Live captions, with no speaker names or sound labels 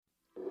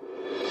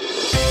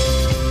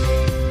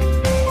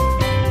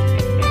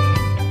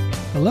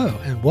Hello,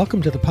 and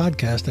welcome to the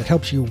podcast that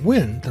helps you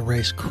win the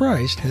race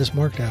Christ has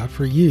marked out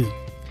for you.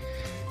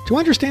 To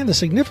understand the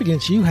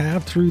significance you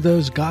have through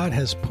those God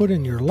has put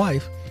in your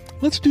life,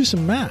 let's do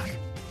some math.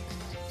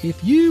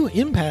 If you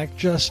impact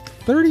just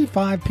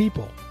 35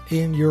 people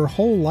in your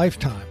whole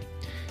lifetime,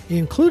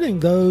 including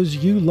those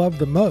you love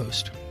the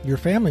most, your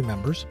family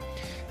members,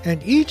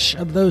 and each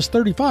of those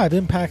 35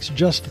 impacts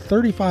just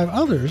 35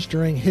 others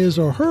during his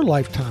or her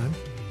lifetime,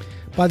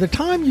 by the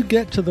time you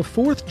get to the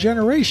fourth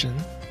generation,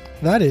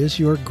 that is,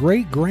 your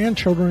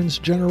great-grandchildren's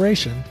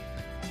generation,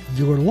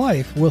 your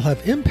life will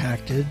have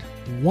impacted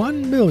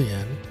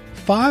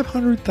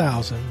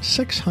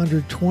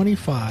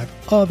 1,500,625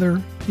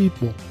 other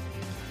people.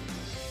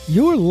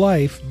 Your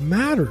life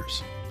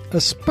matters,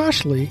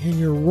 especially in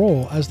your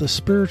role as the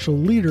spiritual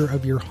leader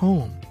of your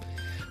home,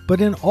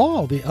 but in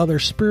all the other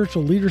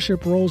spiritual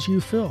leadership roles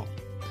you fill.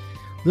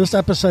 This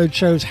episode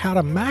shows how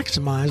to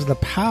maximize the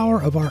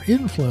power of our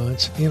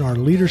influence in our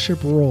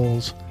leadership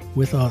roles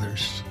with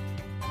others.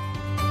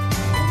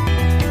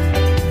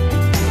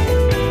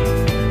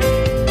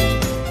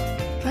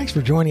 Thanks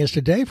for joining us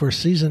today for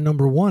season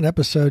number 1,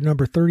 episode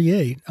number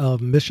 38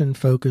 of Mission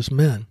Focused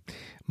Men.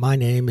 My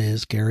name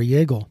is Gary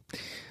Yeagle.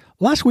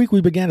 Last week we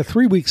began a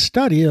 3-week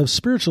study of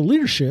spiritual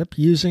leadership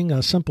using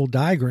a simple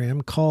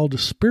diagram called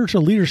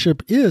Spiritual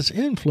Leadership is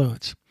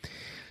Influence.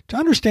 To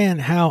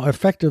understand how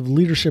effective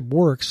leadership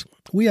works,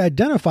 we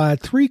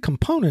identified 3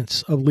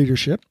 components of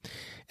leadership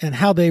and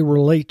how they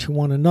relate to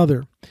one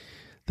another.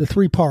 The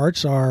 3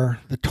 parts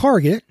are the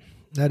target,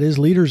 that is,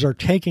 leaders are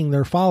taking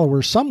their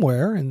followers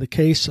somewhere, in the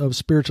case of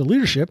spiritual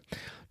leadership,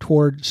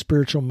 toward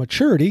spiritual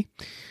maturity.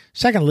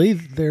 Secondly,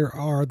 there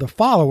are the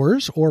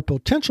followers or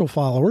potential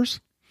followers,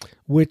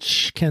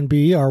 which can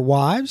be our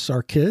wives,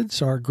 our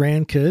kids, our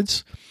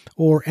grandkids,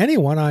 or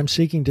anyone I'm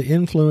seeking to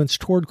influence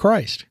toward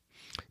Christ.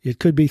 It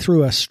could be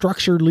through a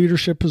structured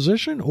leadership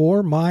position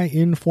or my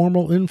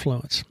informal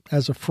influence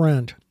as a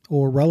friend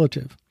or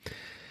relative.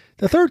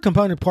 The third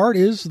component part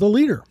is the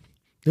leader.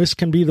 This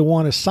can be the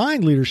one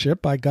assigned leadership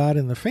by God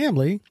in the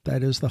family,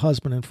 that is the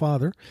husband and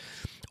father,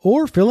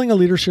 or filling a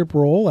leadership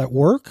role at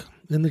work,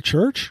 in the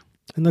church,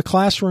 in the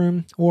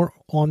classroom, or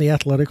on the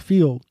athletic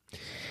field.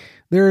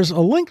 There's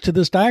a link to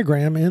this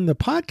diagram in the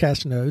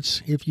podcast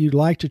notes if you'd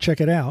like to check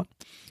it out,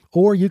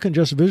 or you can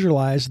just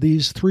visualize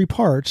these 3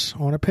 parts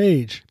on a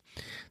page.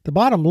 The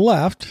bottom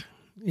left,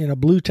 in a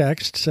blue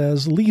text,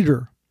 says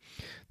leader.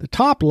 The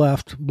top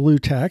left blue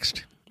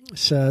text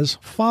says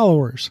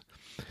followers.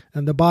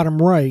 And the bottom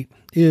right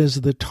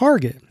is the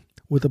target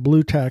with the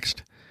blue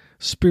text,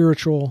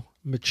 spiritual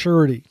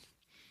maturity.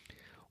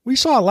 We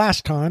saw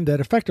last time that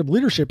effective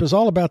leadership is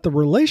all about the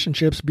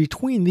relationships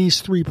between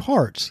these 3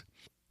 parts,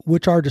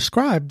 which are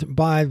described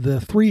by the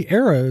 3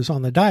 arrows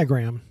on the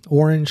diagram,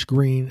 orange,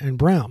 green, and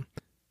brown.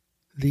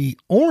 The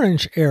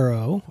orange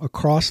arrow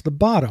across the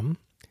bottom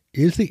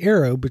is the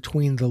arrow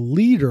between the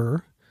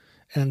leader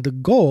and the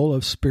goal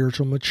of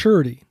spiritual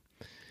maturity.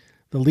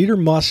 The leader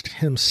must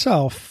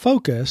himself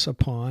focus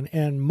upon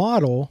and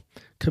model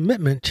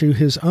commitment to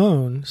his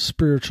own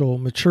spiritual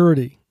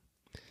maturity.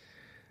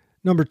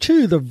 Number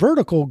 2, the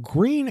vertical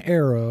green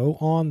arrow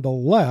on the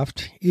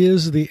left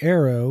is the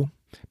arrow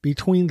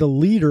between the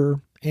leader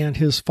and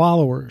his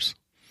followers.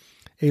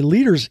 A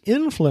leader's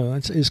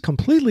influence is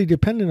completely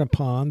dependent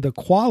upon the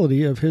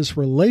quality of his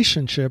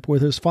relationship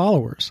with his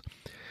followers,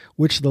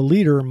 which the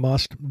leader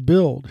must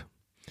build.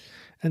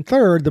 And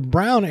third, the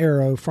brown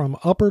arrow from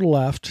upper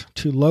left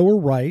to lower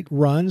right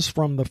runs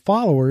from the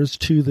followers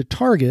to the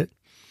target.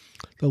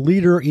 The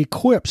leader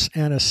equips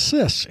and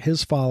assists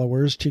his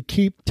followers to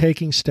keep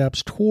taking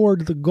steps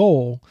toward the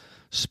goal,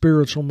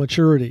 spiritual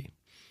maturity.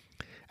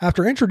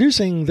 After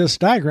introducing this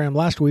diagram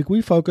last week,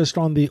 we focused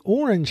on the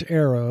orange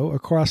arrow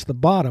across the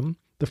bottom,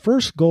 the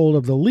first goal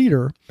of the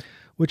leader,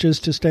 which is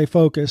to stay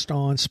focused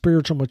on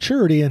spiritual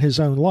maturity in his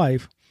own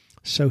life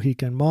so he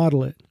can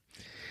model it.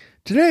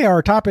 Today,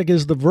 our topic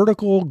is the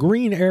vertical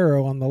green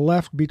arrow on the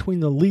left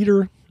between the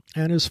leader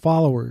and his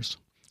followers,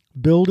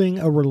 building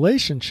a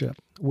relationship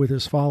with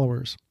his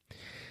followers.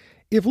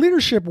 If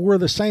leadership were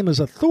the same as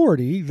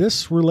authority,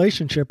 this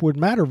relationship would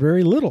matter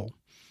very little.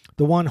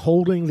 The one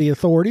holding the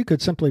authority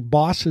could simply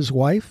boss his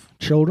wife,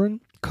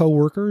 children,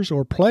 co-workers,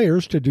 or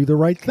players to do the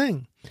right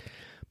thing.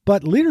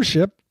 But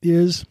leadership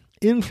is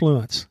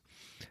influence.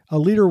 A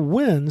leader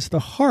wins the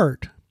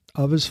heart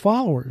of his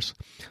followers.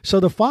 So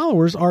the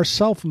followers are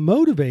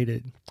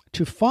self-motivated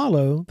to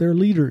follow their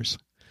leaders.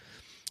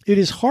 It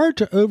is hard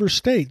to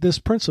overstate this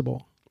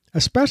principle,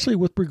 especially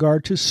with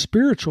regard to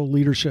spiritual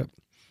leadership.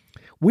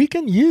 We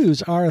can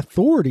use our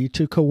authority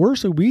to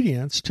coerce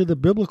obedience to the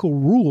biblical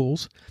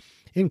rules,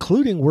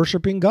 including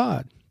worshiping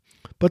God.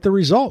 But the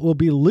result will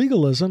be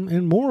legalism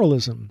and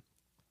moralism.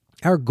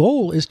 Our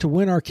goal is to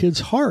win our kids'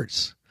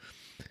 hearts.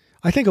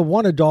 I think of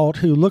one adult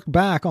who looked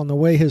back on the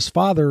way his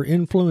father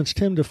influenced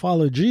him to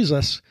follow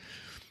Jesus,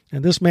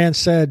 and this man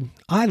said,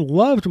 "I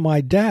loved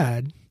my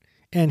dad,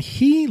 and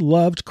he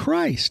loved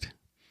Christ.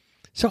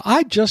 So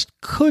I just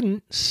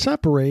couldn't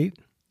separate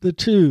the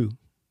two."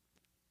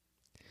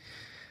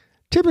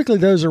 Typically,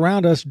 those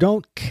around us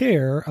don't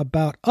care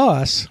about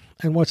us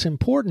and what's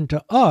important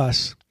to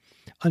us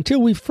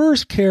until we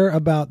first care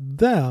about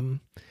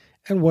them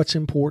and what's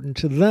important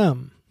to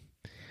them.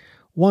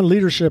 One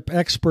leadership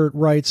expert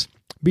writes,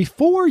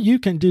 "Before you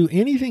can do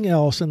anything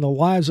else in the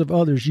lives of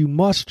others, you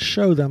must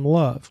show them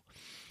love.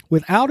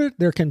 Without it,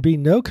 there can be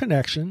no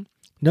connection,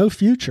 no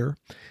future,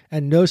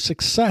 and no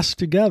success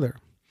together."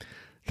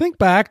 Think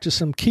back to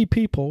some key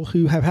people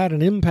who have had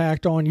an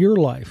impact on your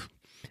life.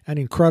 An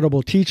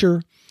incredible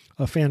teacher,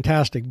 a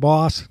fantastic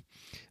boss,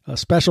 a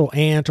special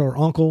aunt or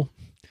uncle.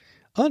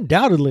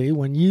 Undoubtedly,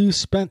 when you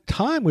spent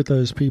time with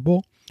those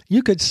people,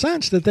 you could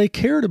sense that they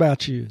cared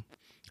about you,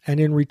 and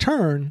in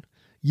return,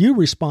 you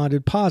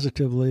responded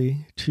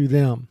positively to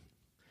them.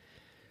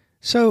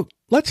 So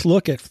let's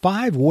look at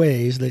 5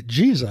 ways that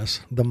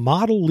Jesus, the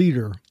model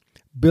leader,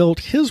 built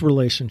his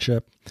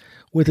relationship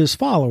with his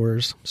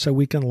followers so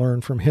we can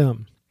learn from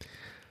him.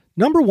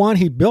 Number 1,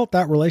 he built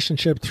that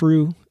relationship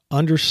through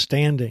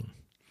understanding.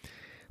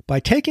 By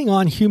taking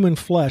on human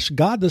flesh,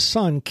 God the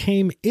Son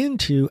came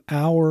into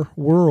our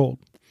world.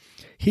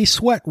 He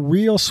sweat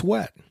real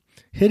sweat.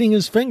 Hitting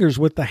his fingers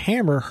with the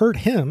hammer hurt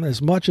him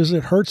as much as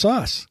it hurts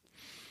us.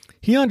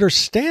 He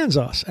understands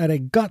us at a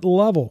gut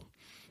level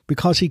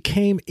because he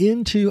came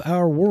into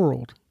our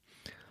world,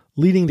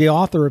 leading the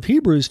author of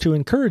Hebrews to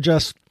encourage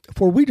us,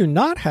 "For we do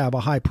not have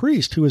a high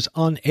priest who is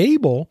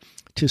unable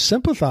to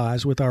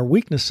sympathize with our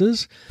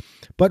weaknesses,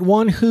 but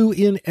one who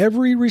in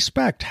every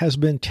respect has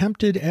been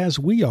tempted as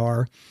we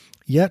are,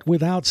 yet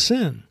without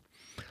sin.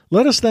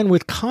 Let us then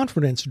with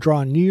confidence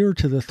draw near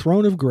to the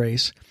throne of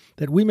grace,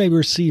 that we may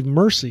receive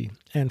mercy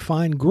and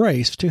find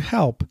grace to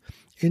help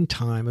in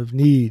time of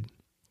need."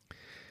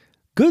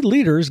 Good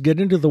leaders get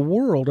into the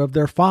world of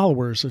their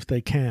followers if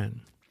they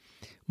can.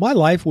 My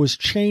life was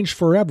changed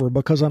forever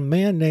because a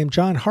man named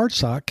John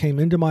Hartsock came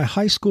into my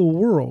high school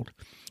world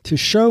to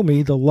show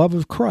me the love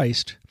of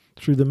Christ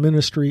through the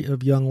ministry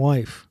of Young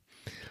Life.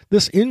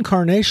 This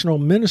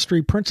incarnational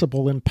ministry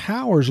principle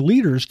empowers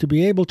leaders to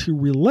be able to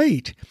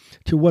relate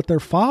to what their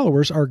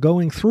followers are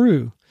going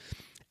through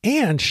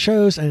and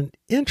shows an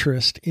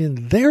interest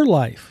in their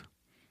life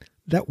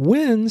that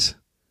wins,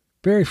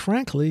 very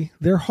frankly,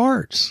 their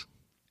hearts.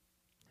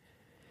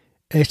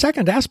 A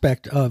second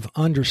aspect of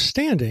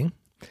understanding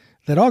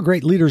that all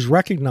great leaders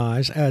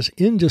recognize as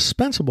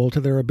indispensable to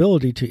their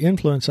ability to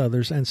influence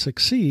others and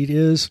succeed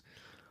is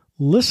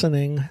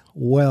listening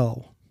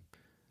well.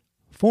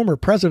 Former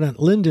President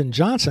Lyndon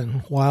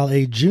Johnson, while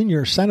a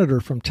junior senator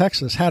from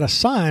Texas, had a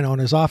sign on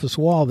his office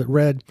wall that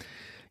read,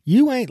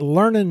 "You ain't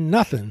learning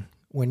nothing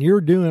when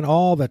you're doing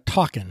all the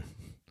talking."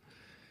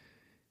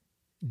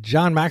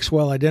 John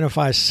Maxwell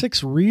identifies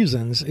 6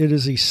 reasons it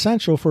is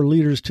essential for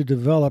leaders to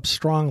develop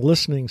strong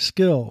listening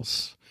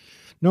skills.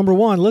 Number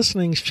 1,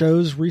 listening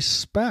shows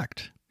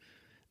respect.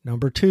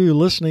 Number 2,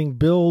 listening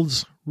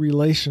builds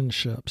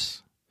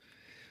relationships.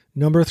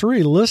 Number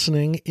 3,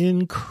 listening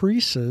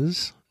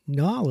increases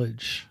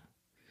knowledge.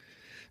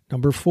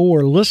 Number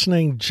 4,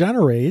 listening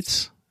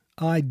generates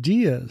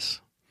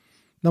ideas.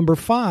 Number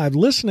 5,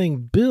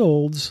 listening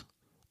builds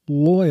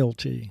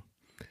loyalty.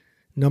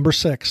 Number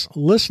 6,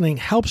 listening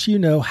helps you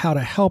know how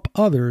to help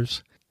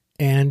others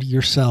and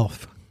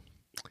yourself.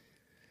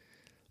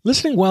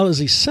 Listening well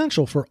is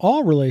essential for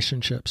all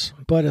relationships,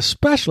 but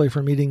especially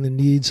for meeting the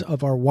needs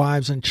of our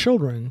wives and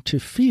children to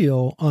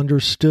feel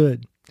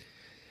understood.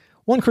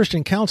 One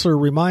Christian counselor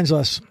reminds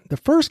us the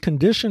first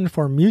condition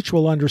for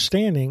mutual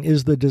understanding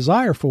is the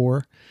desire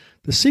for,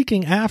 the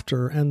seeking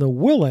after, and the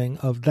willing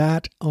of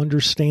that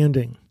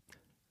understanding.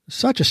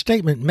 Such a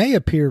statement may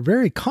appear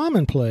very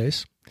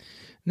commonplace.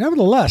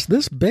 Nevertheless,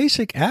 this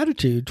basic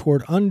attitude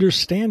toward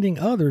understanding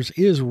others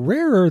is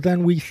rarer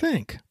than we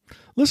think.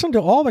 Listen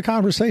to all the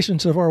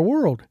conversations of our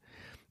world.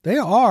 They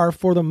are,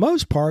 for the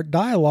most part,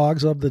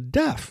 dialogues of the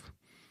deaf.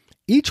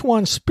 Each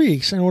one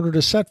speaks in order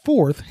to set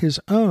forth his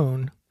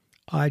own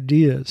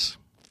ideas.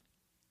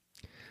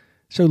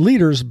 So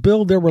leaders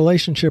build their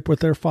relationship with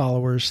their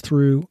followers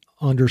through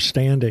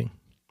understanding.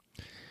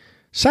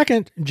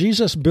 Second,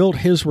 Jesus built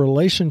his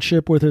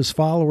relationship with his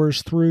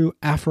followers through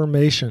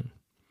affirmation.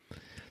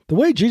 The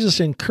way Jesus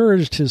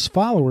encouraged his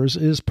followers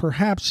is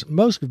perhaps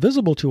most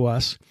visible to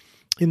us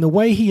in the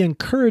way he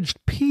encouraged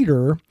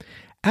Peter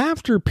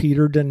after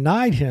Peter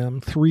denied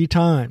him 3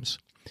 times.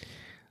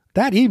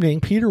 That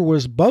evening, Peter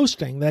was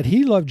boasting that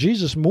he loved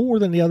Jesus more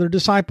than the other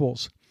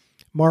disciples.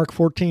 Mark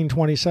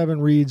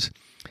 14:27 reads,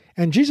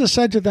 "And Jesus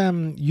said to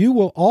them, 'You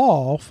will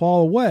all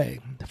fall away,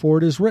 for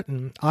it is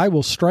written, I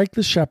will strike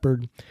the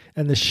shepherd,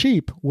 and the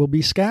sheep will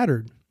be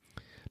scattered.'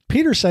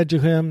 Peter said to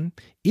him,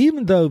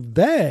 'Even though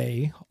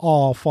they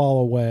all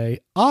fall away,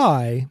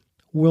 I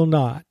will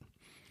not.'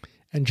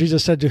 And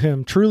Jesus said to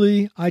him,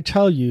 'Truly, I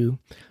tell you,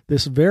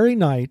 this very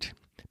night,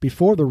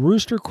 before the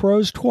rooster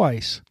crows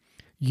twice,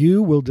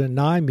 you will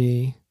deny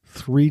me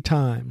 3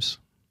 times.'"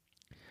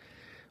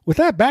 With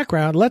that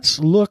background, let's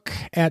look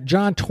at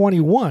John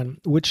 21,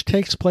 which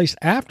takes place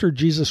after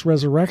Jesus'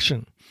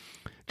 resurrection.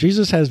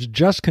 Jesus has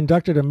just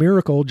conducted a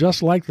miracle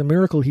just like the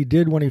miracle he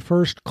did when he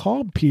first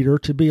called Peter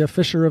to be a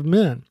fisher of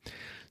men.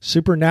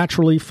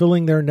 supernaturally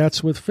filling their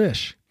nets with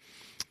fish.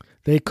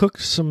 They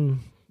cooked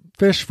some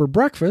fish for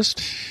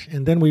breakfast,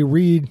 and then we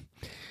read,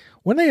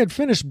 "When they had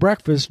finished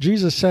breakfast,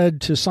 Jesus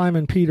said to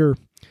Simon Peter,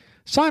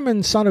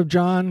 'Simon, son of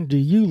John, do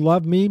you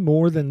love me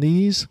more than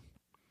these?'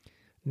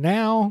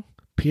 Now,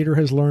 Peter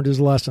has learned his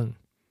lesson.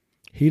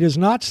 He does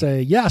not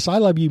say, 'Yes, I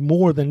love you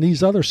more than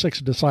these other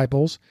 6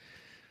 disciples.'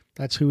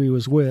 That's who he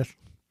was with.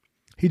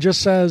 He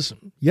just says,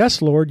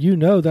 'Yes, Lord, you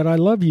know that I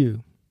love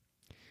you.'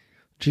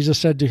 Jesus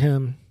said to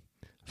him,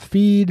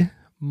 'Feed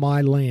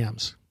my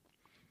lambs.'"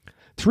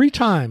 3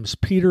 times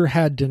Peter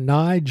had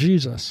denied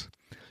Jesus.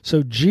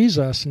 So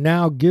Jesus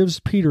now gives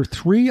Peter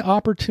 3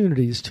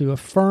 opportunities to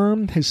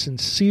affirm his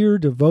sincere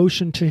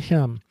devotion to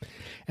him.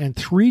 And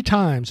 3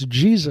 times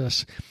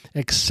Jesus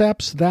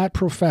accepts that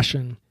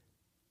profession,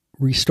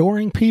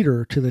 restoring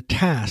Peter to the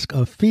task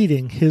of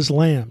feeding his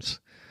lambs.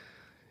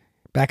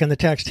 Back in the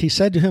text, he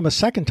said to him a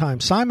second time,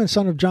 "Simon,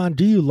 son of John,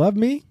 do you love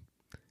me?"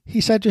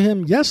 He said to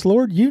him, "Yes,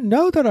 Lord, you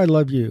know that I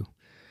love you."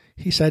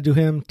 He said to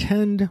him,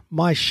 "Tend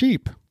my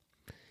sheep."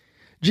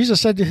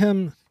 Jesus said to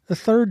him the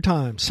third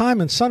time,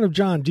 "Simon, son of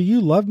John, do you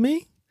love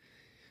me?"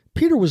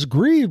 Peter was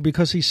grieved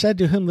because he said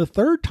to him the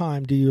third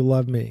time, "Do you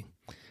love me?"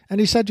 And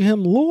he said to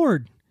him,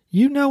 "Lord,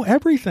 you know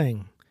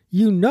everything.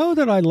 You know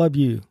that I love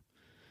you."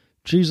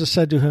 Jesus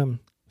said to him,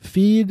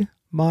 "Feed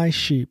my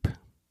sheep."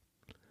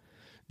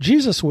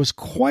 Jesus was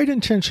quite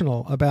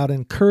intentional about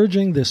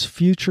encouraging this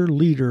future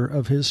leader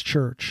of his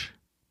church.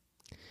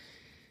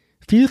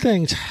 Few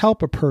things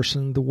help a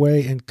person the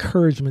way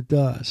encouragement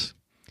does.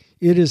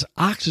 It is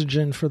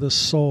oxygen for the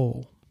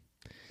soul.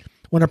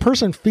 When a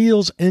person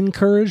feels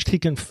encouraged, he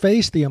can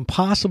face the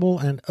impossible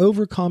and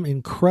overcome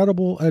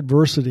incredible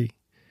adversity.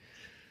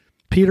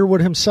 Peter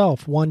would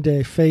himself one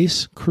day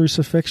face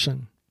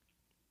crucifixion.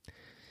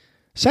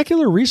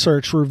 Secular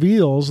research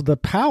reveals the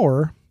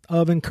power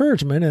of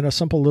encouragement in a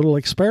simple little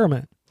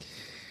experiment.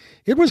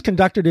 It was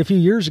conducted a few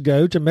years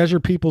ago to measure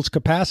people's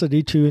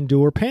capacity to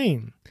endure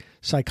pain.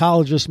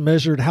 Psychologists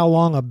measured how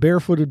long a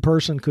barefooted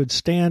person could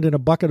stand in a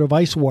bucket of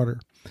ice water.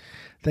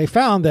 They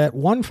found that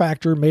one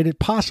factor made it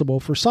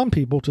possible for some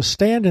people to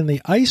stand in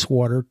the ice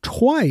water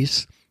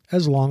twice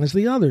as long as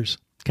the others.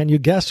 Can you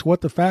guess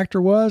what the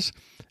factor was?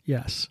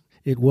 Yes,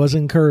 it was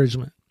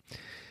encouragement.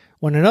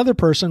 When another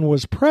person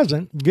was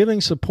present,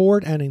 giving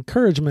support and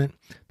encouragement,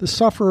 the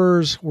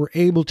sufferers were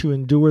able to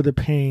endure the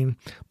pain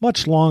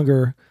much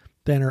longer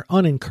than their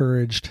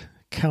unencouraged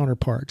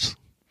counterparts.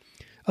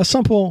 A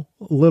simple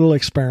little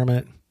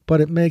experiment,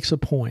 but it makes a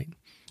point.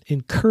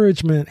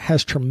 Encouragement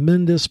has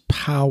tremendous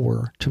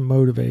power to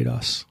motivate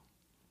us.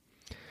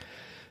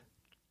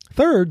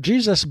 Third,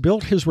 Jesus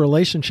built his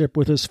relationship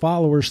with his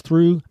followers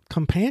through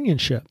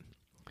companionship.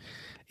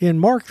 In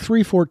Mark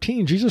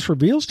 3:14, Jesus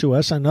reveals to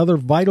us another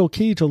vital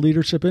key to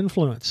leadership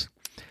influence.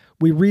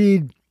 We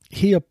read,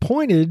 "He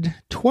appointed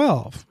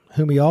 12,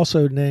 whom he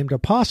also named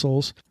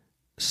apostles,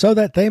 so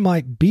that they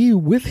might be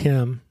with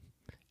him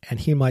and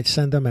he might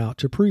send them out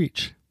to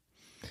preach."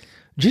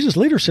 Jesus'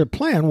 leadership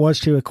plan was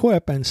to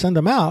equip and send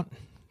them out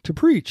to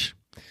preach.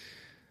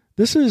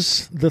 This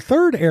is the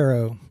third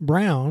arrow,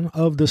 Brown,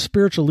 of the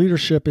spiritual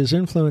leadership is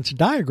influence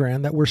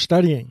diagram that we're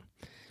studying,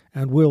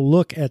 and we'll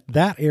look at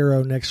that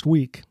arrow next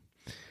week.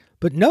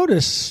 But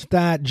notice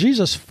that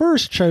Jesus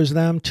first chose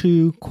them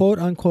to, quote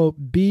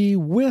unquote, be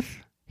with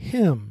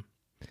him.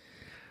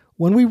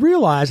 When we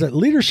realize that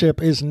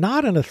leadership is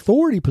not an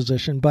authority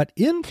position but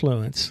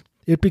influence,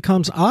 it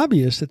becomes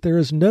obvious that there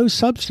is no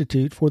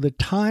substitute for the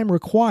time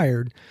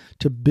required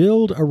to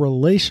build a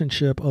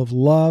relationship of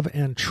love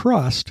and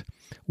trust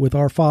with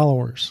our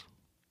followers.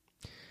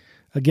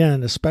 Again,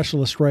 the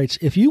specialist writes,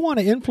 "If you want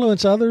to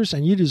influence others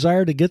and you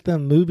desire to get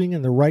them moving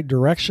in the right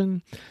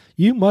direction,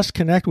 you must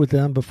connect with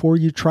them before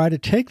you try to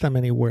take them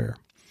anywhere.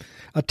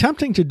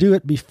 Attempting to do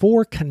it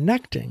before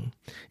connecting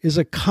is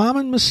a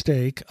common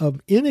mistake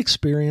of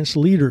inexperienced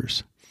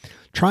leaders.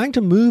 Trying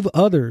to move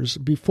others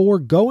before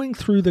going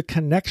through the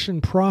connection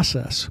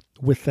process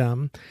with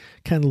them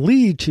can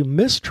lead to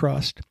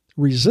mistrust,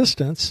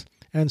 resistance,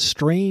 and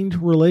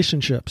strained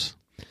relationships.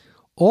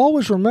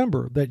 Always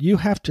remember that you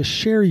have to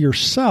share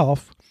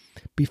yourself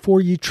before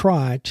you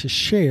try to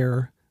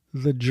share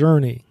the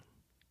journey."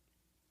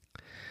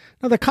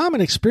 Now, the common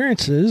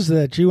experiences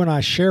that you and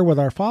I share with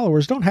our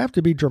followers don't have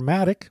to be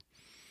dramatic.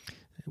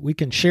 We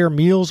can share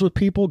meals with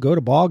people, go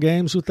to ball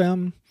games with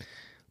them,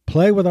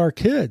 play with our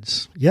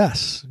kids.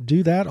 Yes,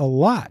 do that a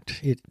lot.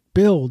 It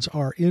builds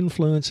our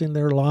influence in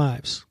their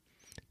lives.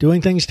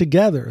 Doing things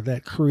together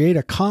that create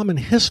a common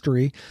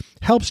history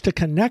helps to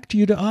connect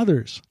you to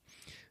others.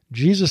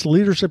 Jesus'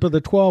 leadership of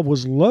the 12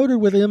 was loaded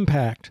with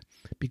impact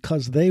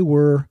because they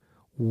were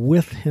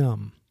with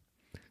him.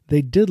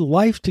 They did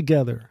life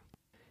together.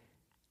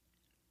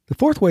 The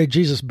fourth way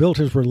Jesus built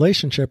his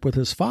relationship with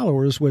his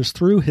followers was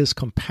through his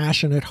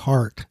compassionate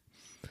heart.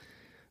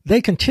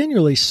 They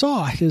continually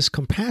saw his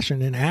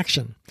compassion in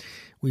action.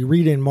 We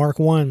read in Mark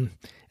 1,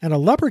 "And a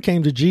leper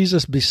came to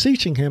Jesus,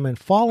 beseeching him and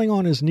falling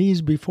on his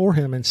knees before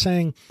him and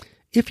saying,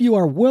 'If you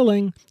are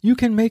willing, you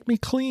can make me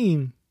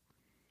clean.'"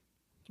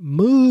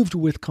 Moved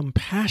with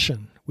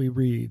compassion, we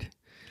read.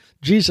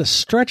 Jesus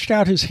stretched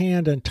out his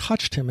hand and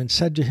touched him and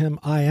said to him,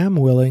 I am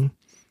willing,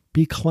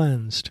 be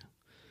cleansed.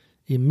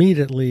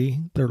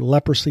 Immediately their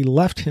leprosy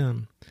left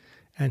him,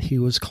 and he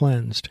was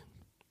cleansed.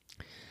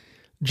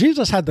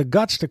 Jesus had the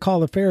guts to call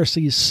the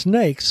Pharisees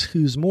snakes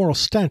whose moral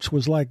stench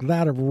was like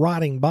that of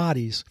rotting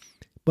bodies,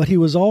 but he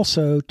was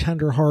also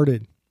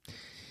tender-hearted.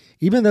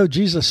 Even though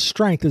Jesus'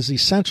 strength is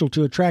essential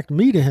to attract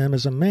me to him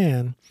as a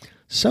man,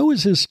 so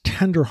is his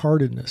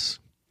tender-heartedness.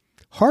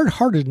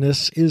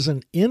 Hard-heartedness is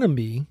an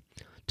enemy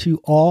to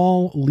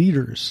all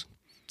leaders.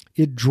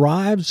 It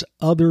drives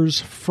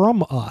others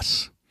from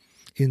us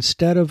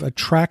instead of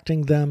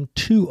attracting them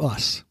to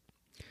us.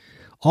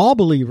 All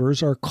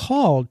believers are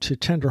called to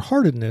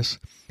tender-heartedness,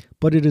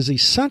 but it is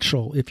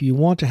essential if you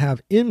want to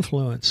have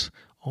influence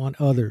on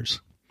others.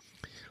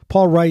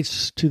 Paul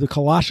writes to the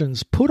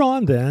Colossians, put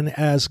on then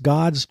as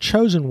God's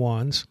chosen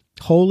ones,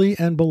 holy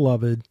and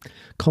beloved,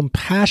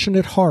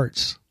 compassionate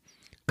hearts,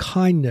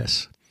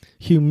 kindness,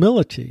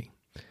 humility,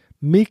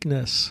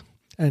 meekness,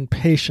 and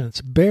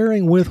patience,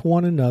 bearing with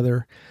one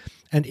another,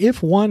 and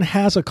if one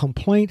has a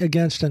complaint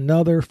against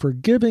another,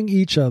 forgiving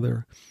each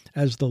other,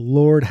 as the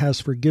Lord has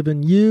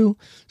forgiven you,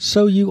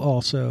 so you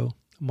also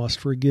must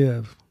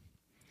forgive.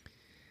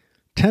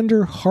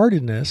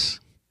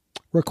 Tender-heartedness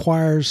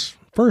requires,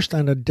 first,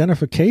 an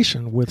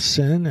identification with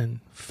sin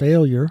and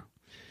failure.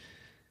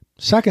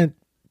 Second,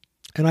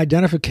 an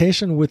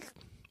identification with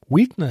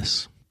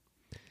weakness.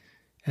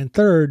 And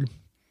third,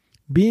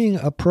 being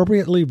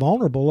appropriately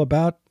vulnerable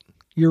about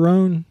your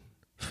own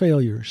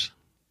failures.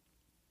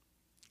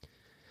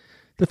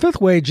 The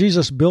fifth way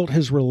Jesus built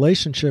his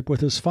relationship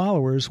with his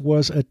followers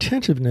was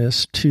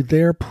attentiveness to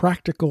their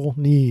practical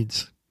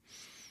needs.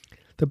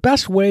 The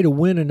best way to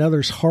win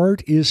another's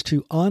heart is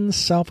to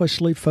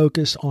unselfishly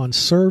focus on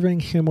serving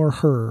him or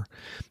her,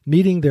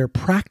 meeting their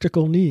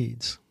practical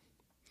needs.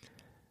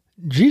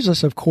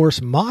 Jesus, of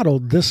course,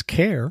 modeled this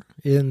care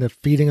in the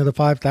feeding of the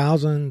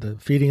 5,000, the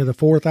feeding of the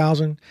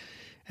 4,000,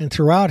 and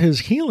throughout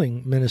his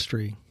healing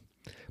ministry.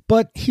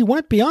 But he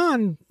went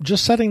beyond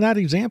just setting that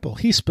example.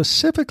 He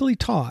specifically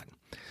taught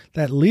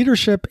that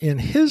leadership in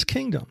his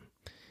kingdom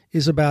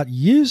is about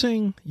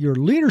using your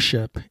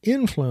leadership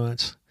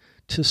influence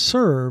to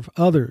serve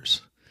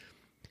others.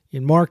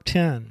 In Mark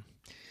 10,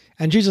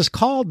 and Jesus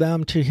called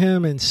them to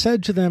him and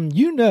said to them,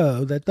 you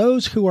know that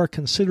those who are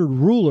considered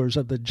rulers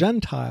of the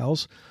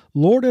Gentiles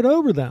lord it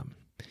over them,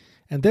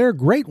 and their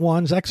great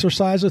ones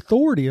exercise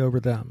authority over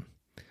them.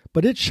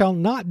 But it shall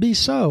not be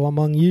so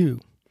among you.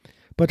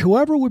 But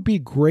whoever would be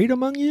great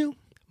among you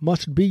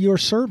must be your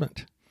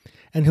servant,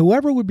 and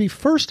whoever would be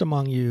first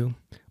among you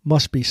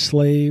must be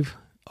slave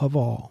of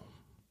all.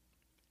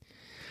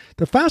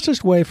 The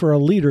fastest way for a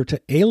leader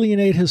to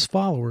alienate his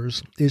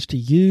followers is to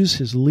use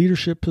his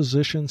leadership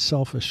position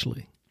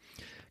selfishly.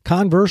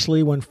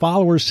 Conversely, when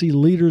followers see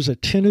leaders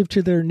attentive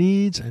to their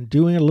needs and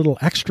doing a little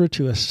extra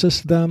to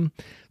assist them,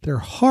 their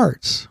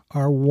hearts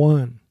are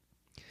won.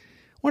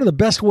 One of the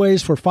best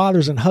ways for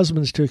fathers and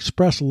husbands to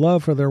express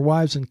love for their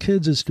wives and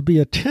kids is to be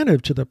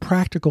attentive to the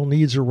practical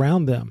needs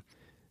around them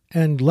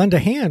and lend a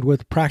hand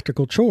with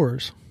practical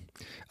chores.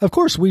 Of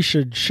course, we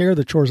should share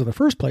the chores in the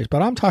first place,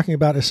 but I'm talking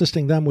about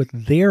assisting them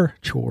with their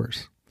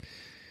chores.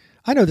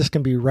 I know this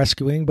can be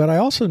rescuing, but I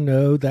also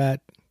know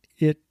that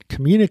it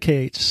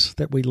communicates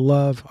that we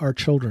love our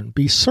children.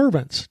 Be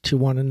servants to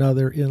one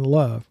another in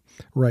love,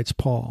 writes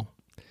Paul.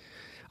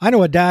 I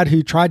know a dad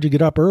who tried to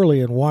get up early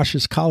and wash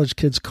his college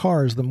kids'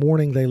 cars the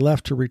morning they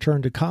left to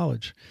return to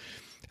college,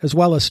 as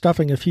well as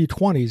stuffing a few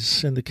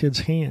 20s in the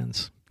kids'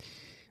 hands.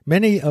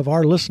 Many of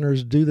our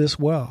listeners do this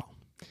well.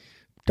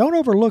 Don't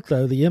overlook,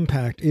 though, the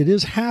impact it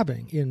is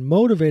having in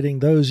motivating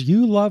those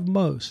you love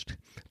most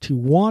to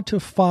want to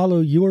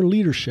follow your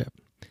leadership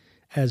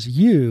as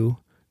you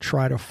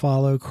try to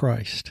follow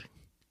Christ.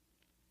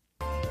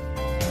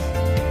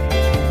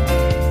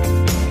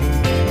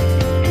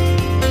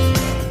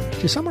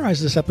 To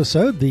summarize this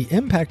episode, the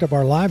impact of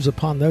our lives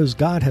upon those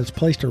God has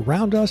placed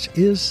around us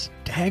is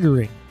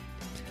staggering.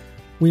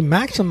 We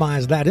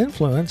maximize that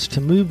influence to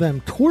move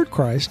them toward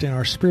Christ in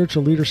our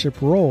spiritual leadership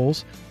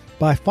roles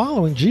by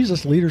following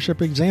Jesus'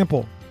 leadership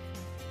example.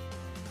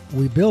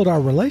 We build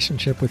our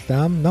relationship with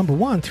them, number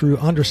one, through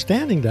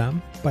understanding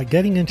them by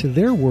getting into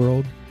their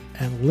world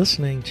and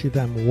listening to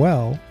them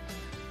well.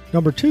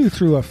 Number two,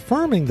 through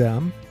affirming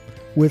them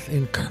with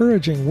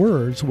encouraging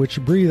words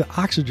which breathe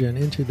oxygen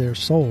into their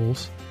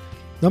souls.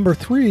 Number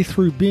three,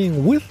 through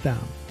being with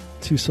them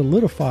to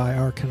solidify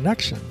our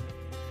connection.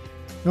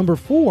 Number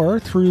four,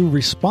 through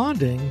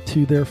responding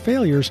to their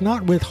failures,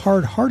 not with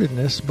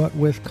hard-heartedness, but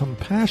with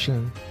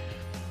compassion.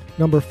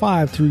 Number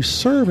five, through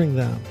serving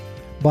them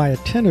by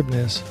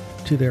attentiveness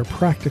to their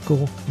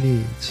practical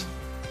needs.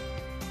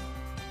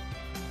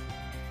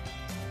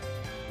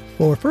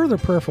 For further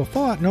prayerful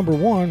thought, number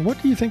one,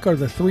 what do you think are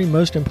the three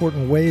most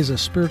important ways a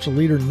spiritual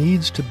leader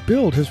needs to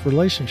build his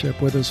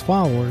relationship with his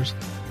followers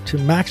to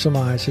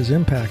maximize his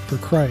impact for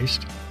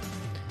Christ?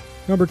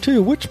 Number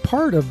two, which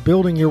part of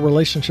building your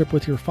relationship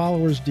with your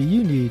followers do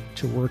you need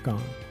to work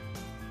on?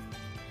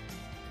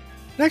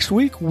 Next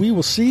week, we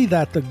will see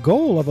that the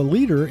goal of a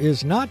leader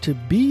is not to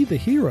be the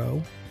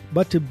hero,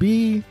 but to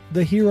be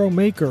the hero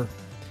maker.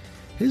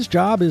 His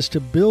job is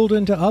to build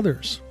into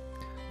others.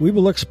 We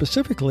will look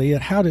specifically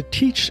at how to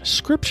teach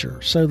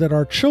Scripture so that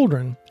our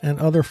children and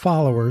other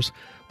followers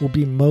will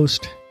be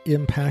most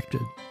impacted.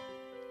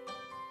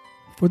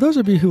 For those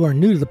of you who are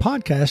new to the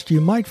podcast,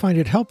 you might find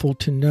it helpful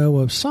to know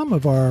of some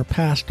of our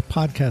past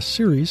podcast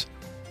series.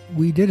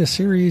 We did a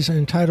series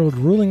entitled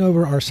Ruling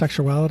Over Our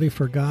Sexuality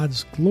for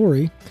God's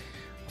Glory.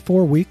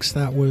 4 weeks,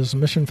 that was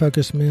Mission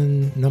Focused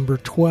Men number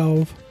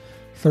 12,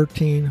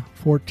 13,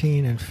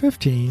 14, and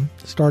 15,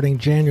 starting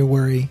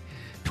January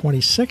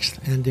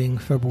 26th, ending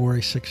February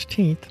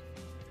 16th.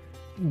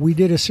 We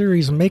did a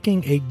series,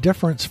 Making a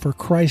Difference for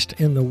Christ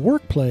in the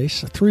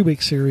Workplace, a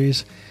 3-week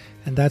series,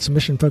 and that's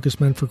Mission Focused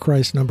Men for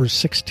Christ numbers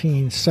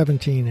 16,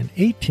 17, and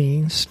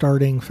 18,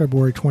 starting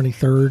February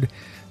 23rd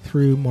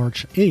through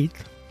March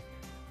 8th.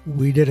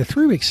 We did a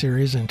 3-week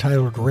series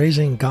entitled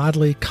Raising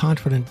Godly,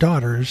 Confident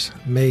Daughters,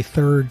 May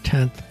 3rd,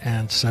 10th,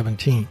 and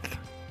 17th.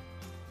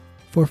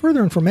 For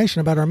further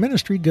information about our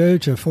ministry, go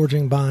to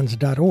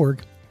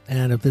forgingbonds.org.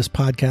 And if this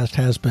podcast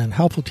has been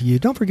helpful to you,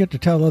 don't forget to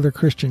tell other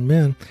Christian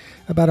men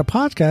about a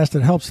podcast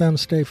that helps them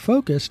stay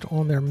focused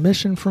on their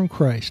mission from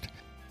Christ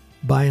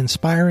by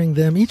inspiring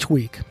them each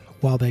week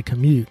while they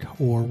commute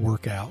or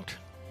work out.